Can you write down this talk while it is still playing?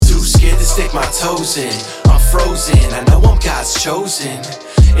stick my toes in. I'm frozen, I know I'm God's chosen.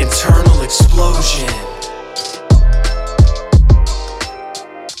 Internal explosion.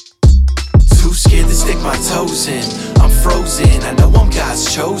 Too scared to stick my toes in. I'm frozen, I know I'm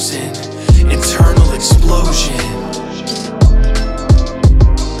God's chosen. Internal explosion.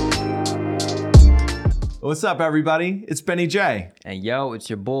 What's up, everybody? It's Benny J. And yo, it's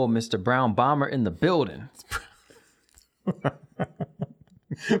your boy, Mr. Brown Bomber in the building.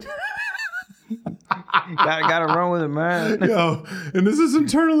 gotta run with it, man. Yo, and this is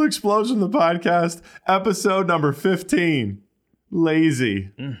Internal Explosion, the podcast, episode number 15.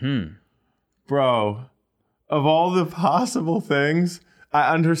 Lazy. Mm-hmm. Bro, of all the possible things,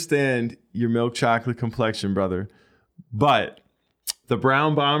 I understand your milk chocolate complexion, brother. But the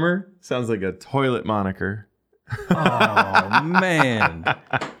Brown Bomber sounds like a toilet moniker. Oh, man.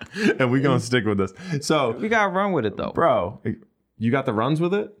 And we're going to stick with this. So We gotta run with it, though. Bro, you got the runs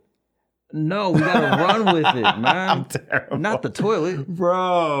with it? No, we gotta run with it, man. I'm terrible. Not the toilet.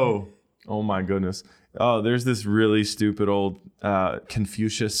 Bro. Oh, my goodness. Oh, there's this really stupid old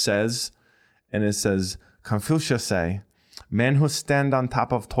Confucius says, and it says, Confucius say, man who stand on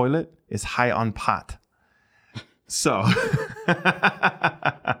top of toilet is high on pot. So,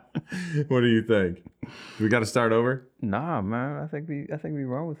 what do you think? Do we got to start over? Nah, man. I think we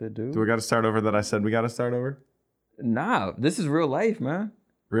run with it, dude. Do we got to start over that I said we got to start over? Nah, this is real life, man.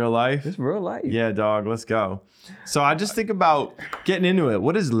 Real life? This is real life. Yeah, dog. Let's go. So I just think about getting into it.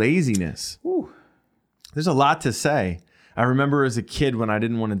 What is laziness? Whew. There's a lot to say. I remember as a kid when I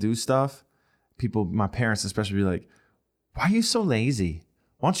didn't want to do stuff, people, my parents especially, be like, why are you so lazy?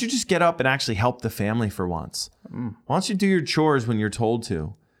 Why don't you just get up and actually help the family for once? Why don't you do your chores when you're told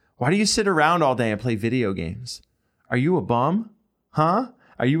to? Why do you sit around all day and play video games? Are you a bum? Huh?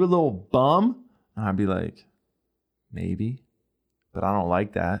 Are you a little bum? And I'd be like, maybe, but I don't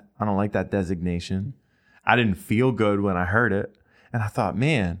like that. I don't like that designation. I didn't feel good when I heard it. And I thought,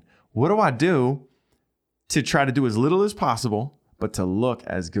 man, what do I do to try to do as little as possible, but to look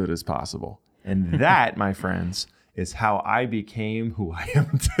as good as possible? And that, my friends, is how I became who I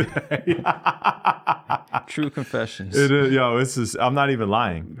am today. True confessions. It is, yo, this is, I'm not even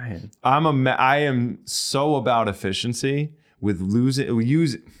lying. Man. I am so about efficiency with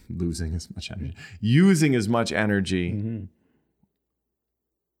using as much energy. Using as much energy. Mm-hmm.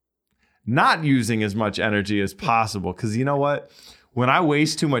 Not using as much energy as possible. Because you know what? When I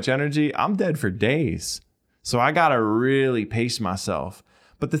waste too much energy, I'm dead for days. So I got to really pace myself.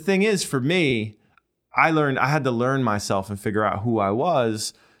 But the thing is, for me, I had to learn myself and figure out who I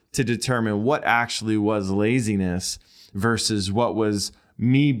was to determine what actually was laziness versus what was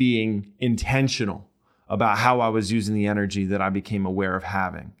me being intentional about how I was using the energy that I became aware of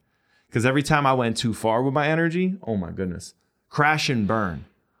having. Because every time I went too far with my energy, oh my goodness, crash and burn.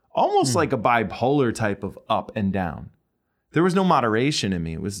 Almost like a bipolar type of up and down. There was no moderation in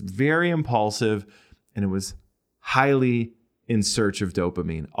me. It was very impulsive and it was highly in search of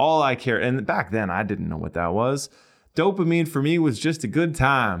dopamine. All I cared, and back then I didn't know what that was. Dopamine for me was just a good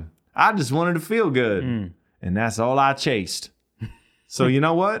time. I just wanted to feel good. And that's all I chased. So you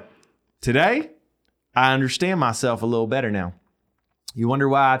know what? Today, I understand myself a little better now. You wonder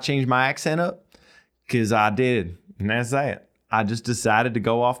why I changed my accent up? Because I did. And that's that. I just decided to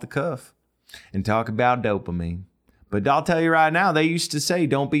go off the cuff and talk about dopamine. But I'll tell you right now, they used to say,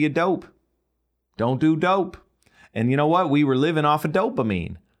 don't be a dope. Don't do dope. And you know what? We were living off of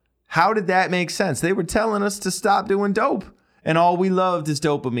dopamine. How did that make sense? They were telling us to stop doing dope. And all we loved is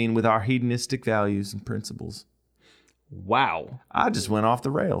dopamine with our hedonistic values and principles. Wow. I just went off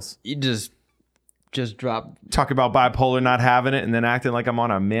the rails. You just dropped. Talk about bipolar not having it and then acting like I'm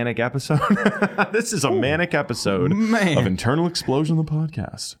on a manic episode. This is a manic episode of Internal Explosion, the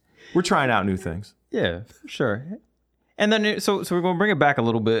podcast. We're trying out new things. Yeah, sure. And then, so we're going to bring it back a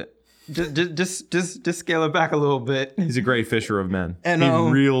little bit. Just scale it back a little bit. He's a great fisher of men. And he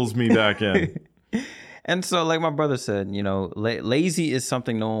reels me back in. And so, like my brother said, you know, lazy is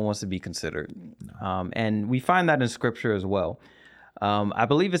something no one wants to be considered. And we find that in scripture as well. I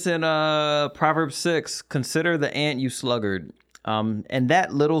believe it's in Proverbs 6, consider the ant, you sluggard. And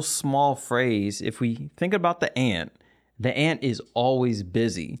that little small phrase, if we think about the ant is always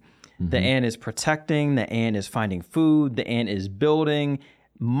busy. Mm-hmm. The ant is protecting, the ant is finding food, the ant is building,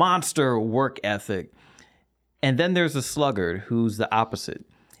 monster work ethic. And then there's a sluggard who's the opposite.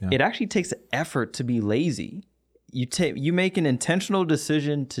 Yeah. It actually takes effort to be lazy. You make an intentional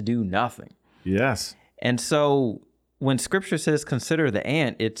decision to do nothing. Yes. And so when scripture says consider the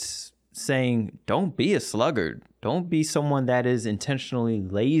ant, it's saying don't be a sluggard. Don't be someone that is intentionally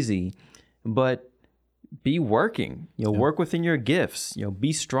lazy, but be working, work within your gifts,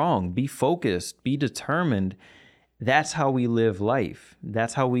 be strong, be focused, be determined. That's how we live life.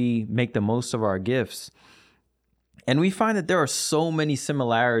 That's how we make the most of our gifts. And we find that there are so many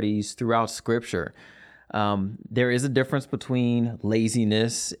similarities throughout Scripture. There is a difference between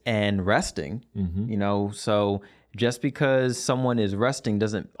laziness and resting, so just because someone is resting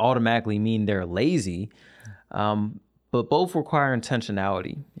doesn't automatically mean they're lazy, but both require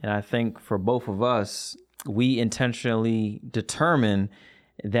intentionality. And I think for both of us, we intentionally determine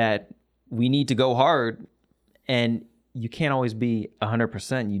that we need to go hard, and you can't always be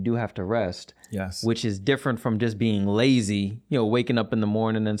 100%. You do have to rest. Yes. Which is different from just being lazy, waking up in the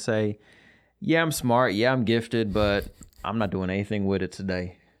morning and say, yeah, I'm smart. Yeah, I'm gifted, but I'm not doing anything with it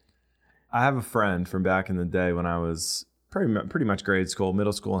today. I have a friend from back in the day when I was pretty much grade school,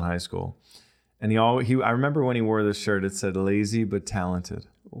 middle school, and high school. And I remember when he wore this shirt, it said lazy but talented.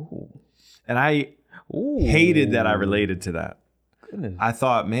 Ooh. And I hated that I related to that. Goodness. I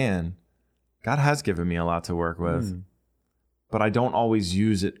thought, man, God has given me a lot to work with, but I don't always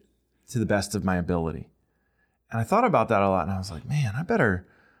use it to the best of my ability. And I thought about that a lot, and I was like, man, I better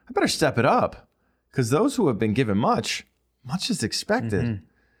step it up, because those who have been given much is expected.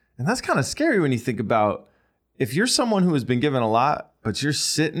 And that's kind of scary when you think about, if you're someone who has been given a lot, but you're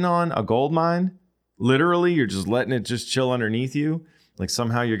sitting on a gold mine, literally, you're just letting it just chill underneath you, like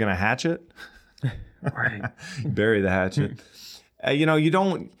somehow you're going to hatch it. Right. Bury the hatchet.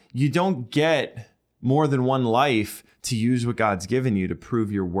 You don't get more than one life to use what God's given you to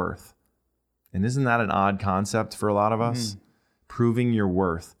prove your worth. And isn't that an odd concept for a lot of us? Proving your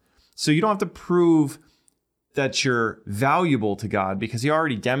worth. So you don't have to prove that you're valuable to God, because he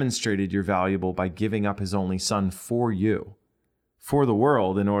already demonstrated you're valuable by giving up his only son for you, for the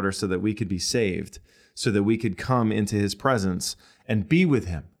world, in order so that we could be saved, so that we could come into his presence and be with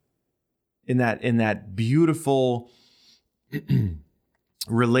him in that beautiful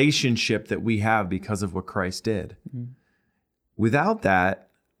relationship that we have because of what Christ did. Without that,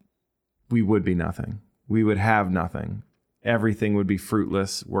 we would be nothing. We would have nothing. Everything would be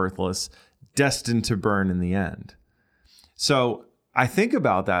fruitless, worthless, destined to burn in the end. So I think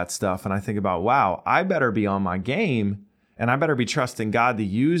about that stuff, and I think about, wow, I better be on my game, and I better be trusting God to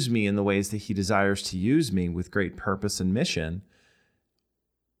use me in the ways that he desires to use me with great purpose and mission.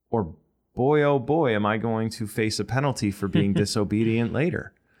 Or boy, oh boy, am I going to face a penalty for being disobedient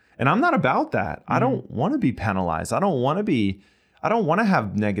later. And I'm not about that. I don't want to be penalized. I don't want to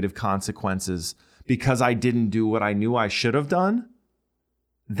have negative consequences because I didn't do what I knew I should have done.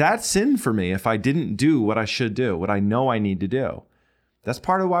 That's sin for me if I didn't do what I should do, what I know I need to do. That's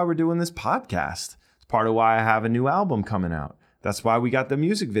part of why we're doing this podcast. It's part of why I have a new album coming out. That's why we got the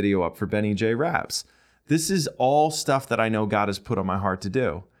music video up for Benny J Raps. This is all stuff that I know God has put on my heart to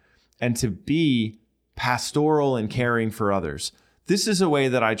do. And to be pastoral and caring for others. This is a way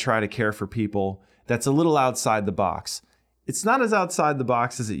that I try to care for people that's a little outside the box. It's not as outside the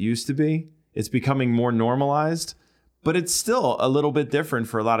box as it used to be. It's becoming more normalized, but it's still a little bit different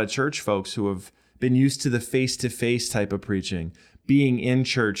for a lot of church folks who have been used to the face-to-face type of preaching, being in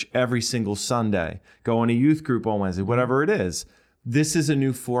church every single Sunday, going to youth group on Wednesday, whatever it is. This is a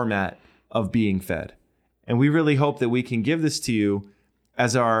new format of being fed. And we really hope that we can give this to you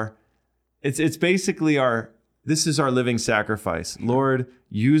as it's basically this is our living sacrifice. Lord,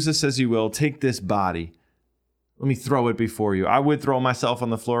 use us as you will. Take this body. Let me throw it before you. I would throw myself on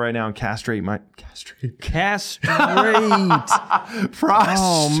the floor right now and castrate. Oh,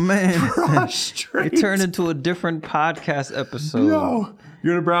 man. Prostrate. It turned into a different podcast episode. Yo,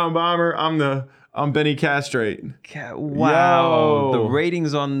 you're the Brown Bomber. I'm Benny Castrate. Wow. Yo. The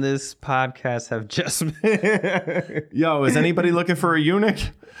ratings on this podcast have just been... Yo, is anybody looking for a eunuch?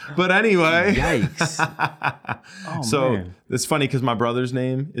 But anyway. Yikes. Oh, so man. It's funny because my brother's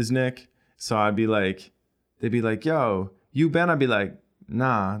name is Nick. So they'd be like, yo, you Ben? I'd be like,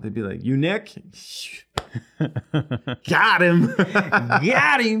 nah. They'd be like, you Nick? Got him.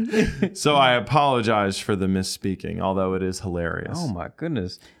 Got him. So I apologize for the misspeaking, although it is hilarious. Oh, my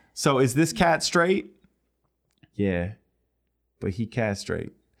goodness. So is this cat straight? Yeah, but he cat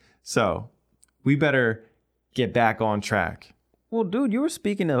straight. So we better get back on track. Well, dude, you were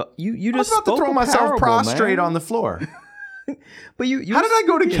speaking of you just I was about to throw myself prostrate man. on the floor. But you How did I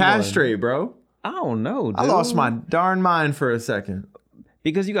go to speaking castrate, bro? I don't know, dude. I lost my darn mind for a second.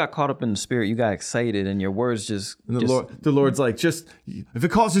 Because you got caught up in the spirit, you got excited, and your words just... And the Lord's like, just if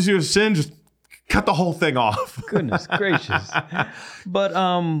it causes you to sin, just cut the whole thing off. Goodness gracious. But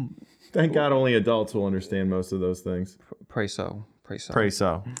thank God only adults will understand most of those things. pray so. Pray so.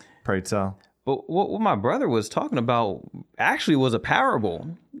 Pray so. But what my brother was talking about actually was a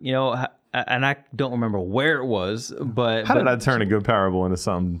parable. You know, and I don't remember where it was, but How did I turn a good parable into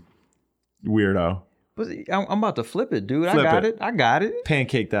something weirdo? But I'm about to flip it, dude. Flip I got it. it. I got it.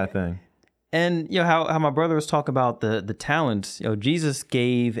 Pancake that thing. And how my brother was talking about the talents. Jesus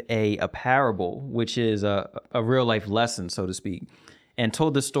gave a parable, which is a real life lesson, so to speak, and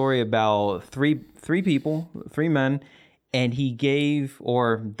told the story about three people, three men, and he gave,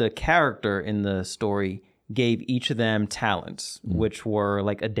 or the character in the story gave each of them talents, which were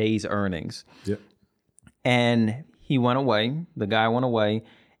like a day's earnings. Yep. And he went away. The guy went away,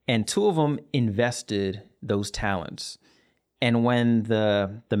 and two of them invested those talents. And when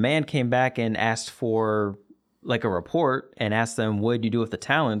the man came back and asked for like a report and asked them, what did you do with the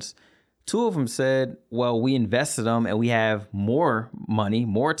talents? Two of them said, well, we invested them and we have more money,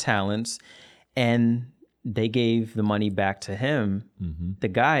 more talents. And they gave the money back to him, the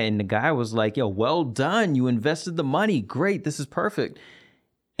guy. And the guy was like, yo, well done. You invested the money. Great. This is perfect.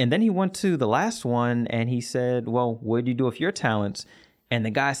 And then he went to the last one and he said, well, what did you do with your talents? And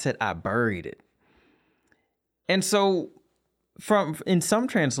the guy said, I buried it. And so in some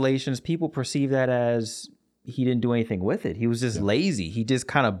translations, people perceive that as he didn't do anything with it. He was just lazy. He just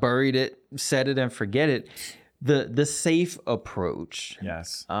kind of buried it, set it and forget it. The safe approach.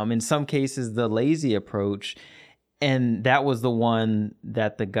 Yes. In some cases, the lazy approach. And that was the one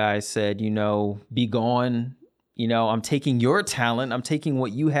that the guy said, be gone. I'm taking your talent. I'm taking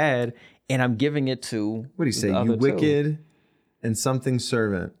what you had and I'm giving it to. What do you say? the You other two. wicked and something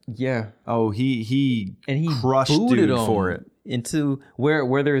servant. Yeah. Oh, he And he crushed booted dude him for it. into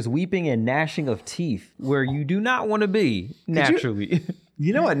where there is weeping and gnashing of teeth, where you do not want to be naturally.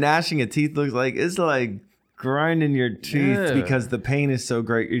 You know what gnashing of teeth looks like? It's like grinding your teeth Yeah. because the pain is so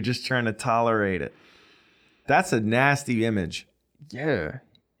great. You're just trying to tolerate it. That's a nasty image. Yeah.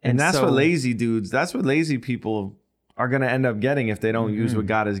 And that's so- what lazy people are going to end up getting if they don't use what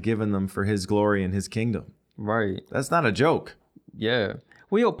God has given them for his glory and his kingdom. Right. That's not a joke. Yeah.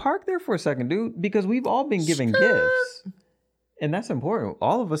 Well, park there for a second, dude, because we've all been given gifts. And that's important.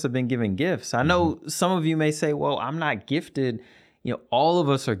 All of us have been given gifts. I know some of you may say, well, I'm not gifted. All of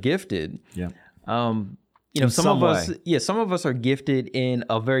us are gifted. Yeah. Some some of us, way. some of us are gifted in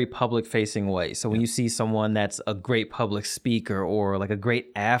a very public facing way. So when you see someone that's a great public speaker or like a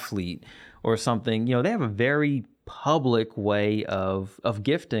great athlete or something, they have a very public way of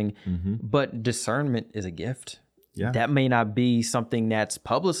gifting, but discernment is a gift. Yeah. That may not be something that's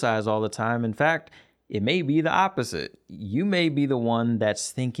publicized all the time. In fact, it may be the opposite. You may be the one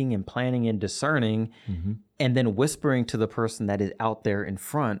that's thinking and planning and discerning and then whispering to the person that is out there in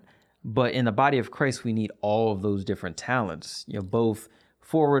front. But in the body of Christ, we need all of those different talents, both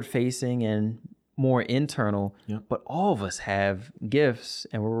forward facing and more internal. Yep. But all of us have gifts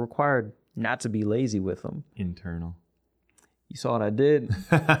and we're required not to be lazy with them. Internal. You saw what I did?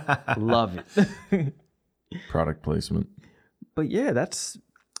 Love it. Product placement. But yeah, that's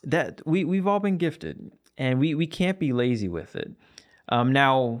that. We've all been gifted and we can't be lazy with it.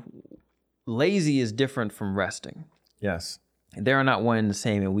 Now, lazy is different from resting. Yes. They are not one and the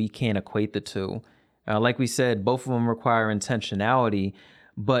same, and we can't equate the two. Like we said, both of them require intentionality,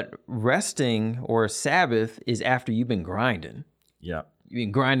 but resting or Sabbath is after you've been grinding. Yeah.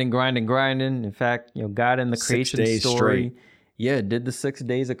 You've been grinding. In fact, God in the 6 creation days story, did the 6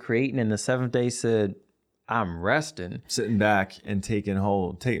 days of creating, and the seventh day said, I'm resting. Sitting back and taking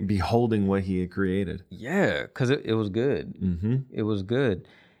hold, beholding what he had created. Yeah, because it was good. Mm-hmm. It was good.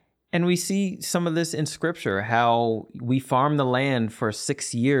 And we see some of this in scripture, how we farm the land for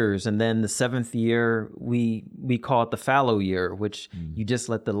 6 years, and then the seventh year, we call it the fallow year, which you just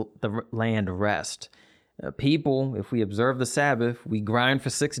let the land rest. People, if we observe the Sabbath, we grind for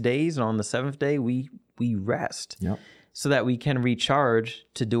 6 days, and on the seventh day, we rest. Yep. So that we can recharge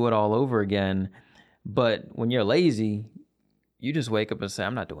to do it all over again. But when you're lazy, you just wake up and say,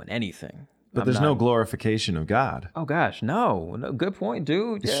 I'm not doing anything. But there's no glorification of God. Oh, gosh, no. Good point,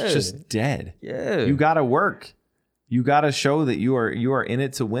 dude. It's just dead. Yeah. You got to work. You got to show that you are in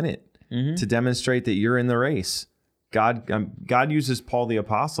it to win it, to demonstrate that you're in the race. God uses Paul the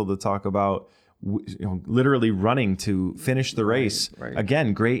Apostle to talk about literally running to finish the race. Right.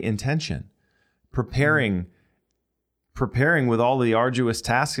 Again, great intention. Preparing with all the arduous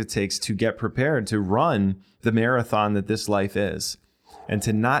tasks it takes to get prepared to run the marathon that this life is, and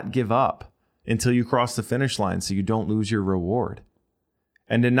to not give up until you cross the finish line so you don't lose your reward.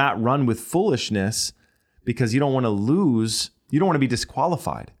 And to not run with foolishness because you don't want to lose, you don't want to be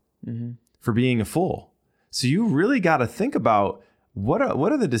disqualified for being a fool. So you really got to think about what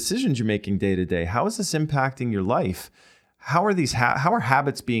are the decisions you're making day to day? How is this impacting your life? How are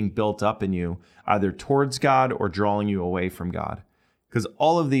habits being built up in you, either towards God or drawing you away from God? Because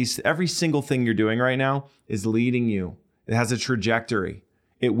all of these, every single thing you're doing right now is leading you. It has a trajectory.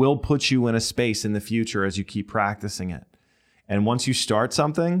 It will put you in a space in the future as you keep practicing it. And once you start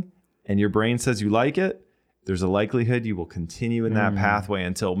something and your brain says you like it, there's a likelihood you will continue in that pathway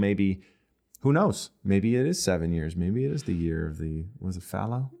until maybe, who knows? Maybe it is 7 years. Maybe it is the year of was it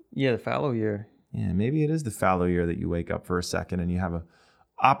fallow? Yeah, the fallow year. Yeah, maybe it is the fallow year that you wake up for a second and you have an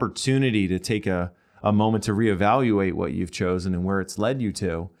opportunity to take a moment to reevaluate what you've chosen and where it's led you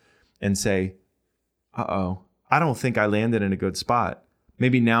to and say, uh-oh, I don't think I landed in a good spot.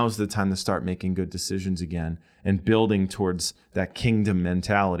 Maybe now's the time to start making good decisions again and building towards that kingdom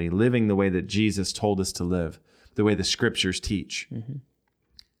mentality, living the way that Jesus told us to live, the way the scriptures teach. Mm-hmm.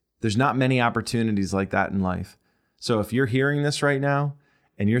 There's not many opportunities like that in life. So if you're hearing this right now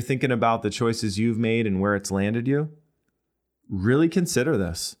and you're thinking about the choices you've made and where it's landed you, really consider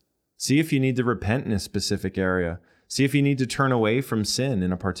this. See if you need to repent in a specific area. See if you need to turn away from sin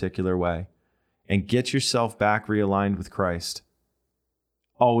in a particular way and get yourself back realigned with Christ.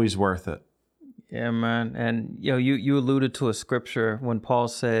 Always worth it. Yeah, man. And you alluded to a scripture when Paul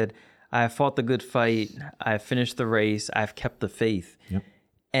said, I have fought the good fight, I have finished the race, I've kept the faith. Yep.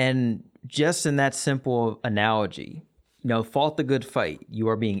 And just in that simple analogy, fought the good fight, you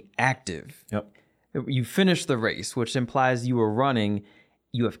are being active. Yep. You finished the race, which implies you were running,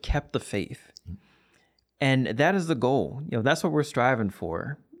 you have kept the faith. And that is the goal. That's what we're striving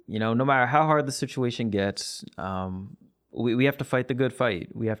for. No matter how hard the situation gets, we have to fight the good fight.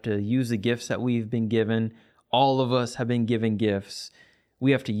 We have to use the gifts that we've been given. All of us have been given gifts.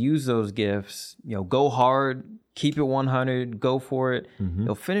 We have to use those gifts, go hard, keep it 100, go for it.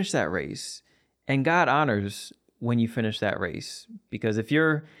 Finish that race. And God honors when you finish that race. Because if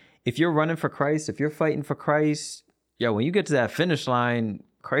you're running for Christ, if you're fighting for Christ, when you get to that finish line,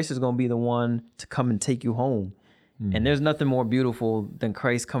 Christ is going to be the one to come and take you home. And there's nothing more beautiful than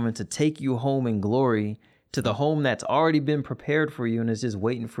Christ coming to take you home in glory to the home that's already been prepared for you and is just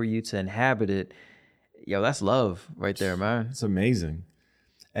waiting for you to inhabit it. That's love right there, man. It's amazing.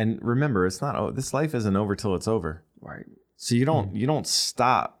 And remember, this life isn't over till it's over. Right. So you don't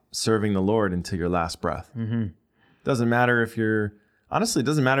stop serving the Lord until your last breath. Doesn't matter if you're on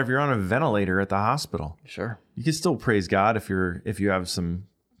a ventilator at the hospital. Sure. You can still praise God if you have some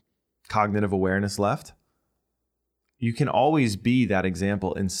cognitive awareness left. You can always be that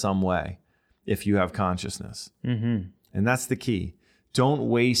example in some way if you have consciousness. And that's the key. Don't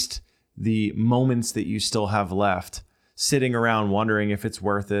waste the moments that you still have left sitting around wondering if it's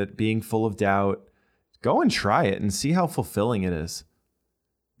worth it, being full of doubt. Go and try it and see how fulfilling it is.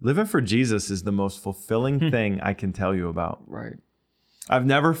 Living for Jesus is the most fulfilling thing I can tell you about. Right. I've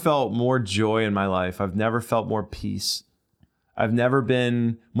never felt more joy in my life. I've never felt more peace. I've never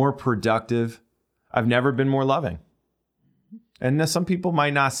been more productive. I've never been more loving. And some people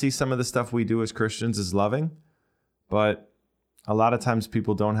might not see some of the stuff we do as Christians as loving, but a lot of times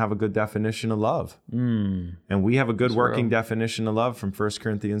people don't have a good definition of love. And we have a good working definition of love from 1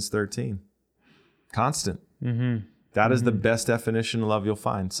 Corinthians 13. Constant. That is the best definition of love you'll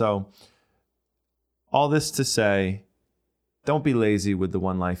find. So all this to say, don't be lazy with the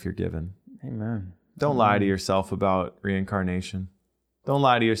one life you're given. Amen. Don't lie to yourself about reincarnation. Don't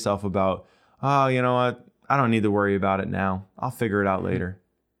lie to yourself about, oh, you know what? I don't need to worry about it now. I'll figure it out later.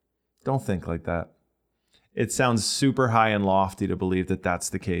 Don't think like that. It sounds super high and lofty to believe that that's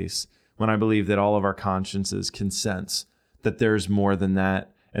the case, when I believe that all of our consciences can sense that there's more than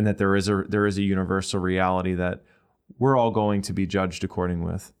that, and that there is a universal reality that we're all going to be judged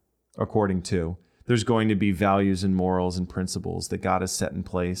according to. There's going to be values and morals and principles that God has set in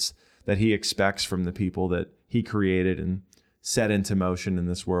place that he expects from the people that he created and set into motion in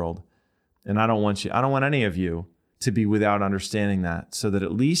this world. And I don't want any of you to be without understanding that, so that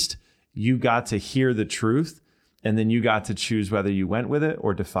at least you got to hear the truth and then you got to choose whether you went with it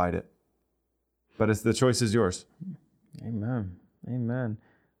or defied it. But the choice is yours. Amen.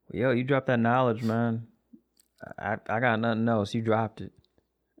 Well, you dropped that knowledge, man. I got nothing else. You dropped it.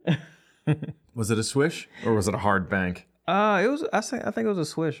 Was it a swish or was it a hard bank? It was. I think it was a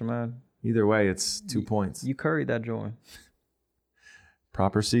swish, man. Either way, it's 2 points. You curried that joint.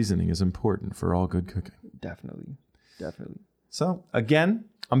 Proper seasoning is important for all good cooking. Definitely. So, again,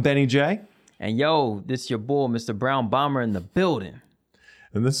 I'm Benny J. And this your boy, Mr. Brown Bomber, in the building.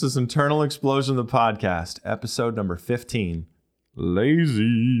 And this is Internal Explosion, the podcast, episode number 15.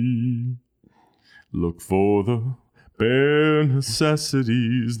 Lazy. Look for the bare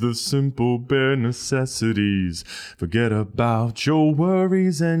necessities, the simple bare necessities. Forget about your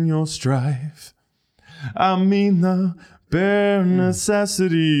worries and your strife. I mean the Bare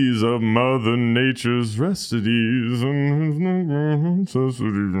necessities of Mother Nature's restities and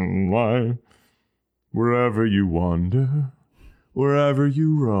necessities in life. Wherever you wander, wherever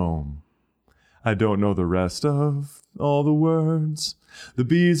you roam. I don't know the rest of all the words. The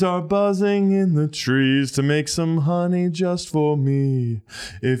bees are buzzing in the trees to make some honey just for me.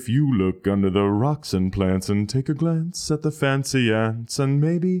 If you look under the rocks and plants and take a glance at the fancy ants and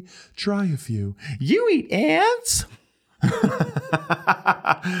maybe try a few. You eat ants?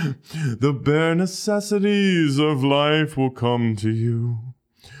 The bare necessities of life will come to you.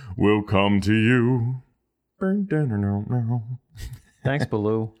 Will come to you. Thanks,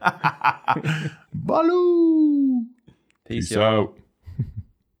 Baloo. Baloo. Peace Peace out.